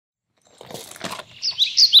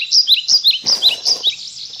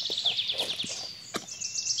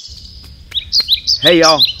Hey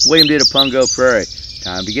y'all, William did a Pungo Prairie.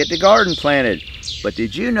 Time to get the garden planted. But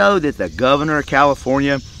did you know that the governor of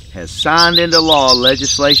California has signed into law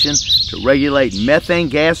legislation to regulate methane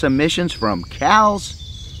gas emissions from cows?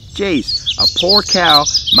 Geez, a poor cow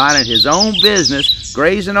minding his own business,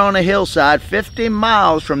 grazing on a hillside 50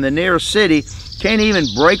 miles from the nearest city, can't even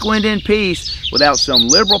break wind in peace without some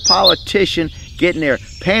liberal politician getting their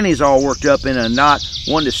panties all worked up in a knot,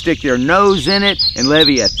 wanting to stick their nose in it and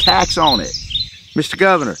levy a tax on it. Mr.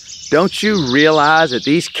 Governor, don't you realize that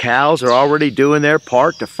these cows are already doing their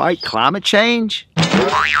part to fight climate change?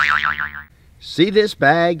 See this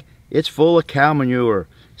bag? It's full of cow manure.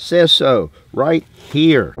 Says so right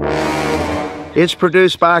here. It's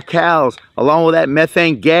produced by cows along with that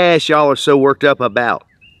methane gas y'all are so worked up about.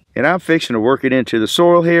 And I'm fixing to work it into the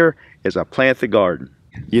soil here as I plant the garden.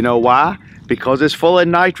 You know why? Because it's full of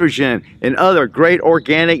nitrogen and other great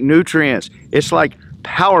organic nutrients. It's like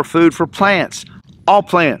power food for plants. All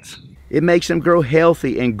plants. It makes them grow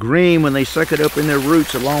healthy and green when they suck it up in their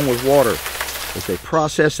roots along with water. As they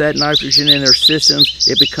process that nitrogen in their systems,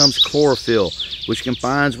 it becomes chlorophyll, which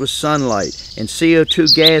combines with sunlight and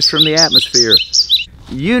CO2 gas from the atmosphere.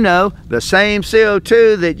 You know, the same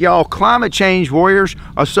CO2 that y'all climate change warriors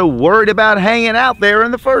are so worried about hanging out there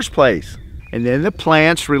in the first place. And then the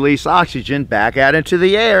plants release oxygen back out into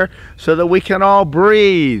the air so that we can all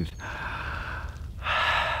breathe.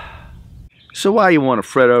 So why you want to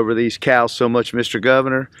fret over these cows so much, Mr.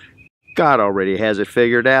 Governor? God already has it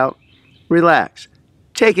figured out. Relax.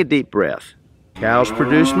 Take a deep breath. Cows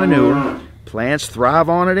produce manure, plants thrive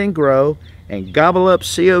on it and grow, and gobble up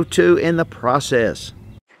CO2 in the process.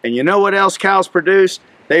 And you know what else cows produce?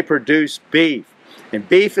 They produce beef. And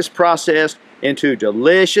beef is processed into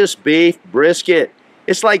delicious beef brisket.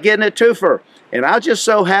 It's like getting a twofer. And I just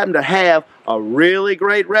so happen to have a really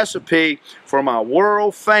great recipe for my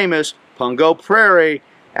world famous Pungo Prairie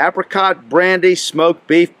Apricot Brandy smoked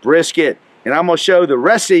beef brisket. And I'm going to show the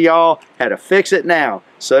rest of y'all how to fix it now.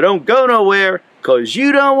 So don't go nowhere, because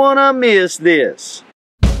you don't want to miss this.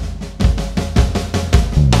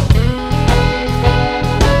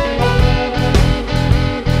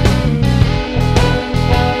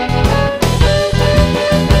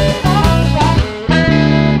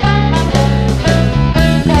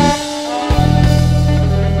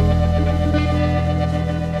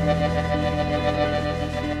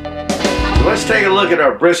 Let's take a look at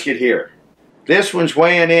our brisket here. This one's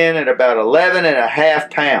weighing in at about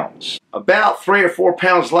 11.5 pounds. About 3 or 4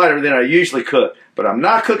 pounds lighter than I usually cook. But I'm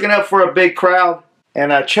not cooking up for a big crowd.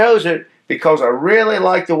 And I chose it because I really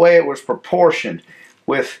like the way it was proportioned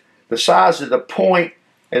with the size of the point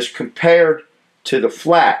as compared to the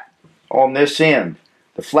flat on this end.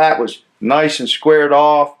 The flat was nice and squared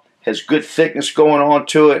off, has good thickness going on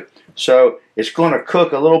to it. So it's going to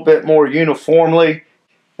cook a little bit more uniformly.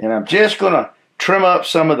 And I'm just going to trim up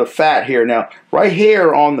some of the fat here. Now, right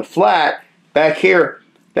here on the flat, back here,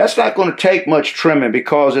 that's not going to take much trimming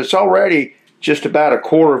because it's already just about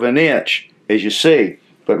 1/4 inch, as you see.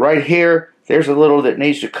 But right here, there's a little that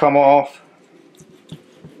needs to come off.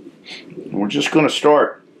 And we're just going to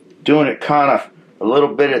start doing it kind of a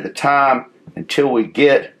little bit at a time until we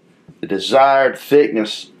get the desired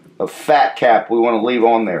thickness of fat cap we want to leave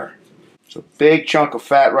on there. It's a big chunk of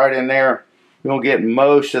fat right in there. We're going to get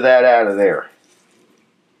most of that out of there.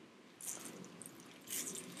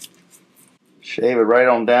 Shave it right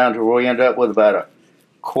on down to where we end up with about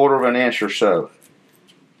 1/4 inch or so.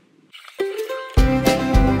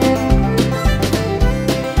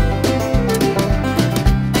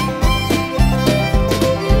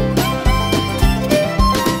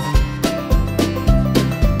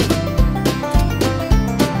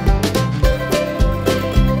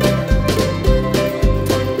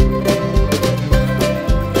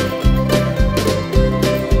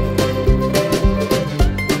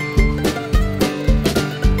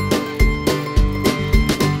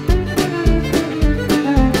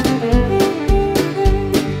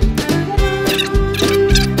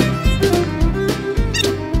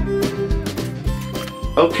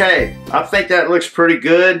 Okay, I think that looks pretty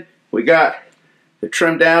good. We got it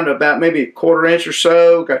trimmed down to about maybe 1/4 inch or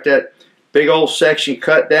so. Got that big old section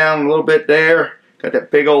cut down a little bit there. Got that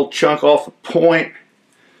big old chunk off the point.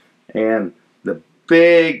 And the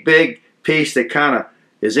big piece that kind of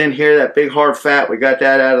is in here, that big hard fat, we got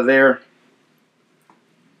that out of there.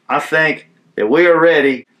 I think that we are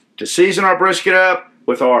ready to season our brisket up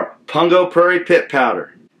with our Pungo Prairie pit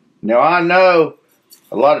powder. Now I know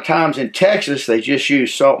a lot of times in Texas, they just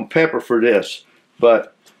use salt and pepper for this.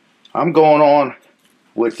 But I'm going on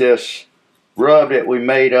with this rub that we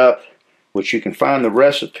made up, which you can find the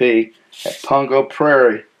recipe at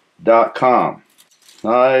pungoprairie.com.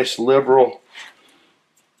 Nice liberal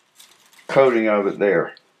coating of it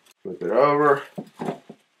there. Flip it over.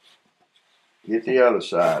 Get the other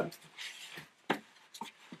side.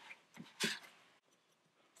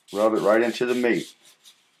 Rub it right into the meat.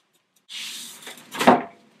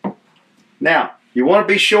 Now, you want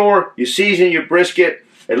to be sure you season your brisket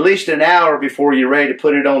at least an hour before you're ready to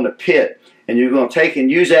put it on the pit. And you're going to take and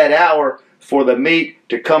use that hour for the meat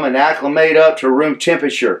to come and acclimate up to room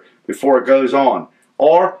temperature before it goes on.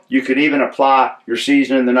 Or you could even apply your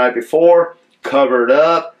seasoning the night before, cover it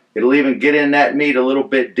up. It'll even get in that meat a little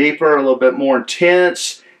bit deeper, a little bit more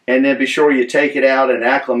intense, and then be sure you take it out and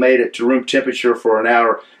acclimate it to room temperature for an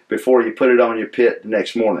hour before you put it on your pit the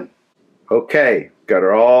next morning. Okay, got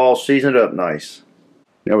her all seasoned up nice.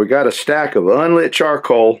 Now we got a stack of unlit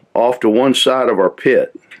charcoal off to one side of our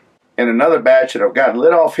pit. And another batch that I've got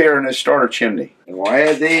lit off here in this starter chimney. And we'll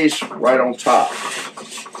add these right on top.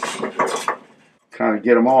 Kind of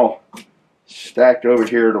get them all stacked over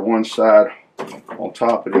here to one side on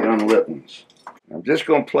top of the unlit ones. I'm just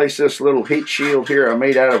going to place this little heat shield here I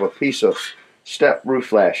made out of a piece of step roof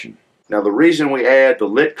flashing. Now the reason we add the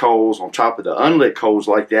lit coals on top of the unlit coals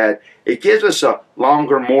like that, it gives us a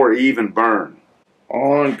longer, more even burn.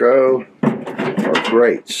 On go our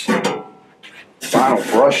grates. Final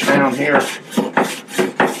brush down here.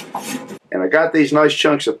 And I got these nice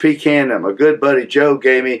chunks of pecan that my good buddy Joe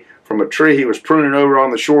gave me from a tree he was pruning over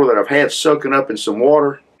on the shore that I've had soaking up in some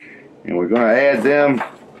water. And we're going to add them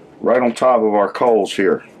right on top of our coals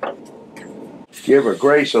here. Give our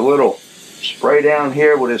grates a little spray down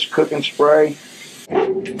here with this cooking spray.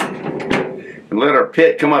 And let our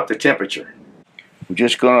pit come up to temperature. We're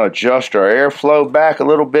just going to adjust our airflow back a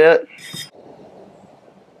little bit.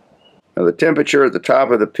 Now the temperature at the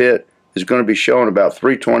top of the pit is going to be showing about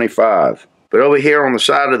 325. But over here on the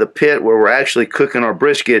side of the pit where we're actually cooking our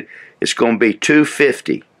brisket, it's going to be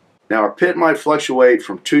 250. Now our pit might fluctuate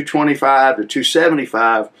from 225 to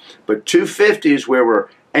 275, but 250 is where we're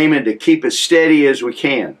aiming to keep as steady as we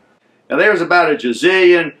can. Now there's about a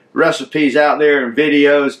gazillion recipes out there and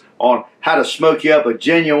videos on how to smoke you up a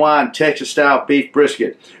genuine Texas-style beef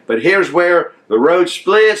brisket. But here's where the road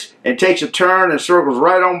splits and takes a turn and circles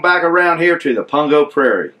right on back around here to the Pungo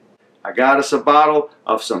Prairie. I got us a bottle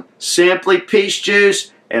of some Simply Peach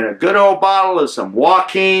Juice and a good old bottle of some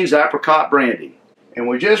Joaquin's Apricot Brandy. And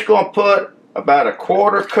we're just going to put about a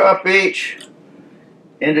quarter cup each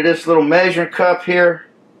into this little measuring cup here.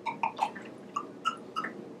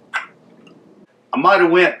 I might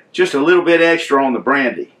have went just a little bit extra on the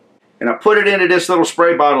brandy. And I put it into this little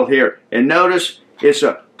spray bottle here. And notice it's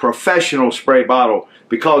a professional spray bottle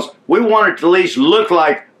because we want it to at least look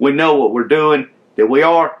like we know what we're doing, that we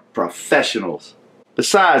are professionals.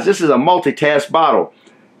 Besides, this is a multitask bottle.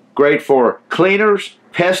 Great for cleaners,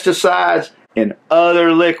 pesticides, and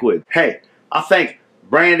other liquids. Hey, I think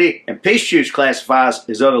brandy and peach juice classifies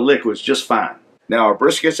as other liquids just fine. Now our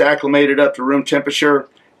brisket's acclimated up to room temperature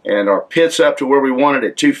and our pit's up to where we want it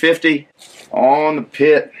at 250. On the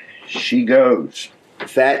pit she goes.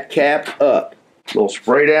 Fat cap up. A little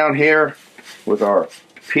spray down here with our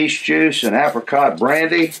peach juice and apricot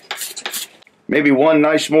brandy. Maybe one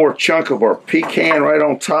nice more chunk of our pecan right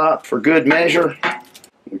on top for good measure.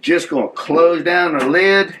 We're just going to close down the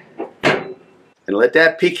lid and let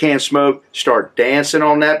that pecan smoke start dancing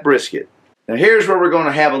on that brisket. Now here's where we're going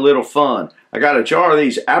to have a little fun. I got a jar of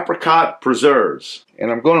these apricot preserves,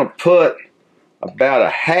 and I'm going to put about a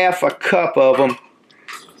half a cup of them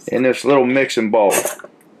in this little mixing bowl,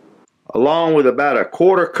 along with about a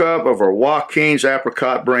quarter cup of our Joaquin's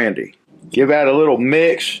Apricot Brandy. Give that a little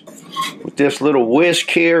mix with this little whisk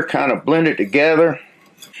here, kind of blend it together.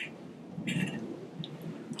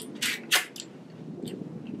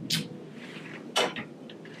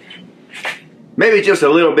 Maybe just a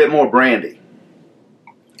little bit more brandy.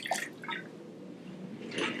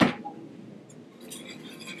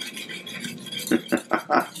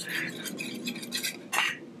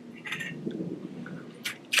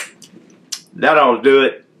 That ought to do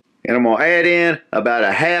it. And I'm going to add in about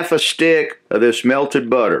a half a stick of this melted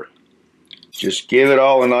butter. Just give it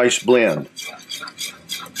all a nice blend.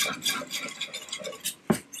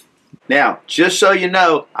 Now, just so you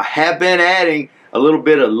know, I have been adding a little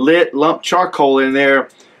bit of lit lump charcoal in there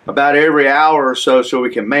about every hour or so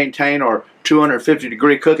we can maintain our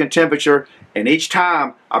 250-degree cooking temperature. And each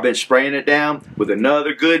time I've been spraying it down with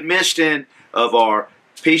another good misting of our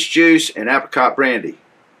peach juice and apricot brandy.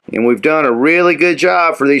 And we've done a really good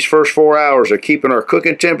job for these first 4 hours of keeping our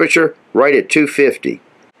cooking temperature right at 250.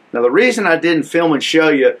 Now the reason I didn't film and show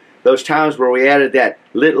you those times where we added that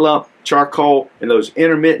lit lump charcoal and those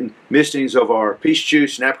intermittent mistings of our peach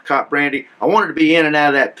juice and apricot brandy. I wanted to be in and out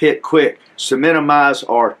of that pit quick to minimize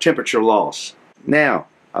our temperature loss. Now,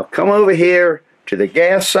 I've come over here to the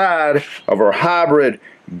gas side of our hybrid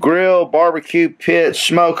grill barbecue pit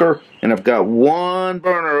smoker, and I've got one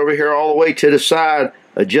burner over here all the way to the side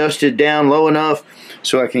adjusted down low enough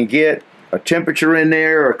so I can get a temperature in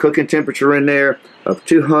there, or a cooking temperature in there of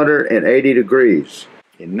 280 degrees.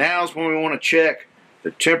 And now's when we want to check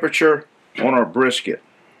the temperature on our brisket.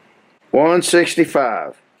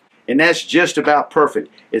 165. And that's just about perfect.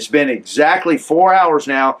 It's been exactly 4 hours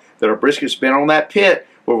now that our brisket's been on that pit,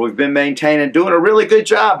 where we've been doing a really good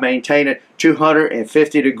job maintaining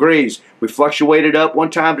 250 degrees. We fluctuated up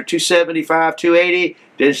one time to 275, 280.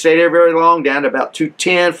 Didn't stay there very long, down to about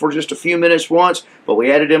 210 for just a few minutes once. But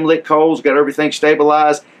we added them lit coals, got everything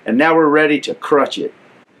stabilized, and now we're ready to crutch it.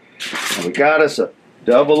 And we got us a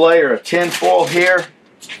double layer of tin foil here.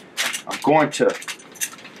 I'm going to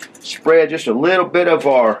spread just a little bit of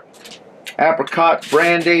our apricot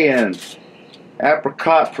brandy and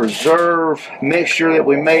apricot preserve mixture that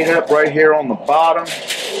we made up right here on the bottom.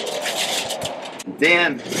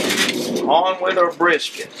 Then on with our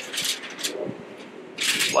brisket,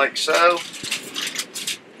 just like so.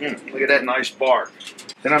 Look at that nice bark.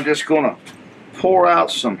 Then I'm just going to pour out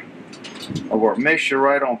some of our mixture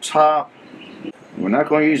right on top. We're not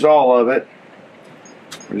going to use all of it.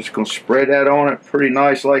 We're just going to spread that on it pretty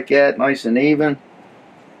nice like that, nice and even.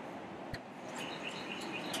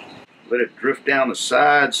 Let it drift down the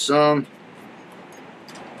sides some.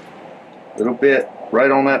 A little bit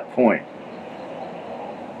right on that point.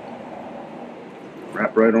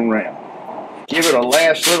 Wrap right on around. Give it a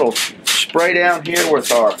last little spray down here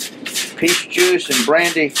with our peach juice and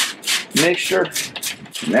brandy mixture.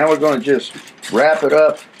 Now we're going to just wrap it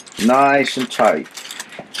up nice and tight.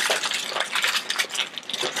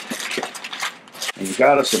 And we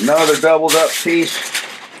got us another doubled up piece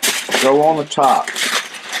to go on the top.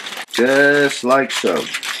 Just like so.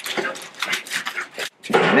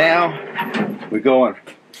 Now we're going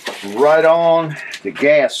right on the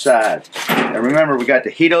gas side. And remember, we got the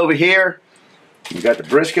heat over here, we got the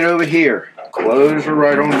brisket over here. Close it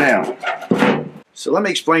right on down. So let me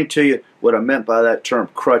explain to you what I meant by that term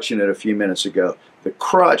crutching it a few minutes ago. The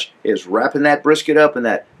crutch is wrapping that brisket up in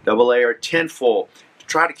that double layer of tin foil to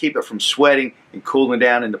try to keep it from sweating and cooling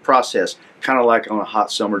down in the process, kind of like on a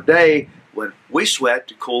hot summer day when we sweat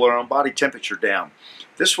to cool our own body temperature down.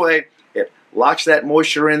 This way it locks that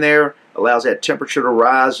moisture in there, allows that temperature to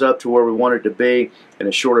rise up to where we want it to be in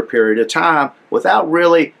a shorter period of time without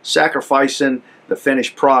really sacrificing the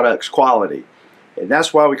finished product's quality. And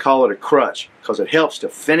that's why we call it a crutch, because it helps to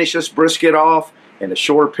finish this brisket off in a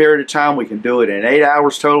shorter period of time. We can do it in 8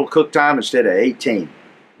 hours total cook time instead of 18.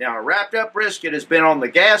 Now, a wrapped up brisket has been on the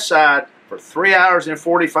gas side for 3 hours and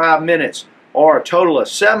 45 minutes, or a total of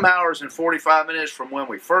 7 hours and 45 minutes from when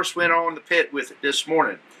we first went on the pit with it this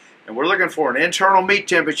morning. And we're looking for an internal meat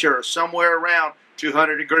temperature of somewhere around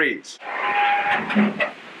 200 degrees.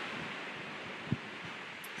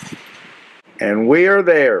 And we are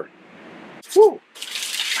there. Woo.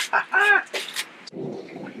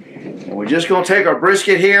 And we're just going to take our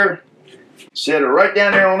brisket here, set it right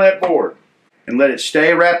down there on that board, and let it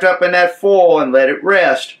stay wrapped up in that foil and let it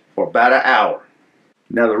rest for about an hour.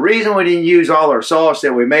 Now, the reason we didn't use all our sauce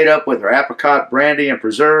that we made up with our apricot brandy and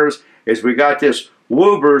preserves is we got this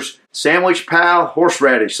Woober's Sandwich Pal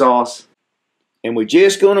horseradish sauce, and we're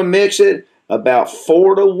just going to mix it about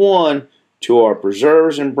 4-to-1 to our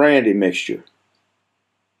preserves and brandy mixture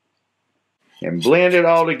and blend it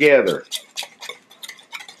all together.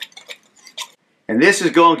 And this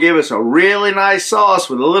is going to give us a really nice sauce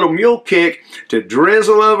with a little mule kick to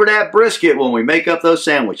drizzle over that brisket when we make up those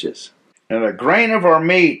sandwiches. Now, the grain of our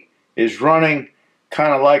meat is running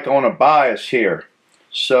kind of like on a bias here.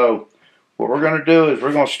 So what we're going to do is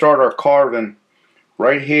we're going to start our carving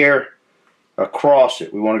right here across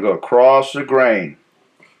it. We want to go across the grain.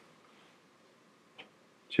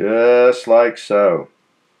 Just like so.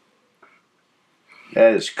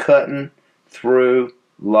 That is cutting through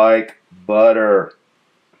like butter.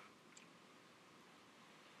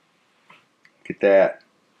 Look at that.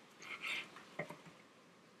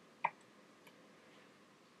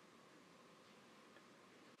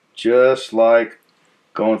 Just like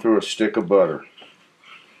going through a stick of butter.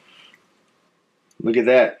 Look at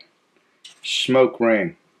that smoke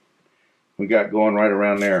ring we got going right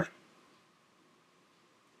around there.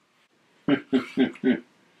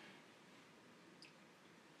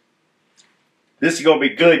 This is going to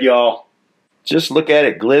be good, y'all. Just look at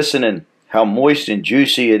it glistening, how moist and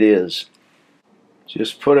juicy it is.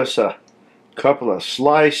 Just put us a Couple of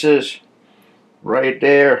slices right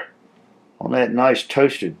there on that nice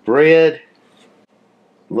toasted bread.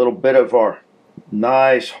 A little bit of our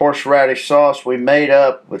nice horseradish sauce we made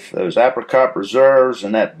up with those apricot preserves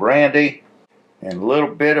and that brandy, and a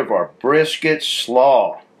little bit of our brisket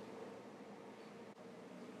slaw.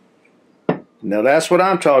 Now that's what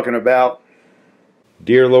I'm talking about.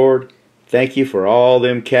 Dear Lord, thank you for all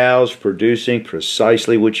them cows producing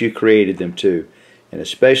precisely what you created them to, and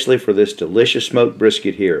especially for this delicious smoked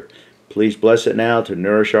brisket here. Please bless it now to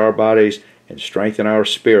nourish our bodies and strengthen our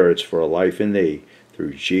spirits for a life in Thee.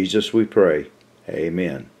 Through Jesus we pray.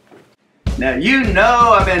 Amen. Now you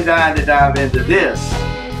know I've been dying to dive into this.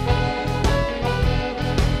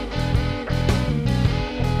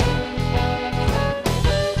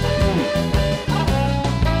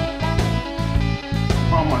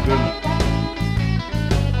 Oh my goodness.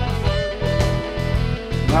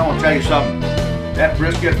 I want to tell you something. That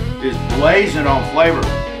brisket is blazing on flavor.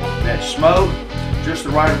 That smoke, just the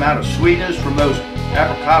right amount of sweetness from those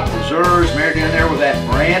apricot preserves married in there with that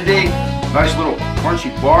brandy. Nice little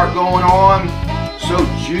crunchy bark going on. So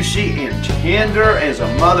juicy and tender as a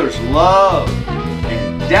mother's love.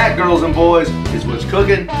 And that, girls and boys, is what's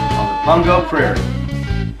cooking on the Pungo Prairie.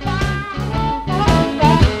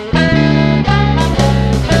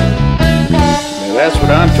 Now that's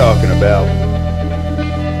what I'm talking about.